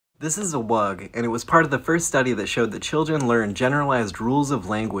This is a WUG, and it was part of the first study that showed that children learn generalized rules of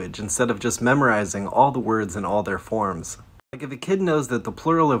language instead of just memorizing all the words in all their forms. Like if a kid knows that the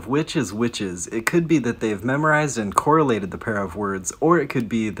plural of which is witches, it could be that they've memorized and correlated the pair of words, or it could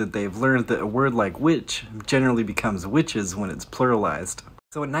be that they've learned that a word like witch generally becomes witches when it's pluralized.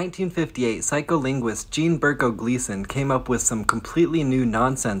 So in 1958, psycholinguist Jean Berko Gleason came up with some completely new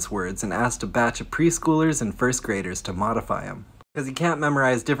nonsense words and asked a batch of preschoolers and first graders to modify them. Because you can't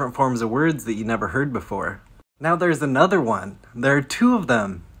memorize different forms of words that you never heard before. Now there's another one. There are two of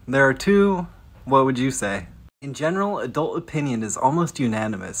them. There are two, what would you say? In general, adult opinion is almost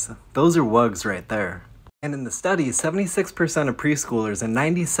unanimous. Those are WUGs right there. And in the study, 76% of preschoolers and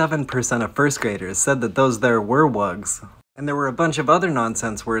 97% of first graders said that those there were WUGs. And there were a bunch of other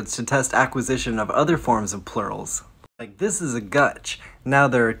nonsense words to test acquisition of other forms of plurals. Like this is a gutch. Now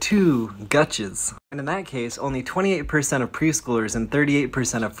there are two gutches. And in that case, only 28% of preschoolers and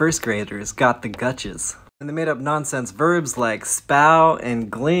 38% of first graders got the gutches. And they made up nonsense verbs like spow and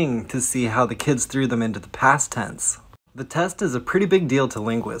gling to see how the kids threw them into the past tense. The test is a pretty big deal to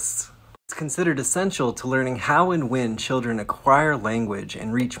linguists. It's considered essential to learning how and when children acquire language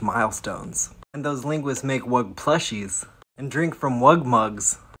and reach milestones. And those linguists make WUG plushies and drink from WUG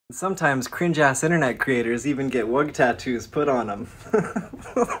mugs. Sometimes cringe-ass internet creators even get WUG tattoos put on them.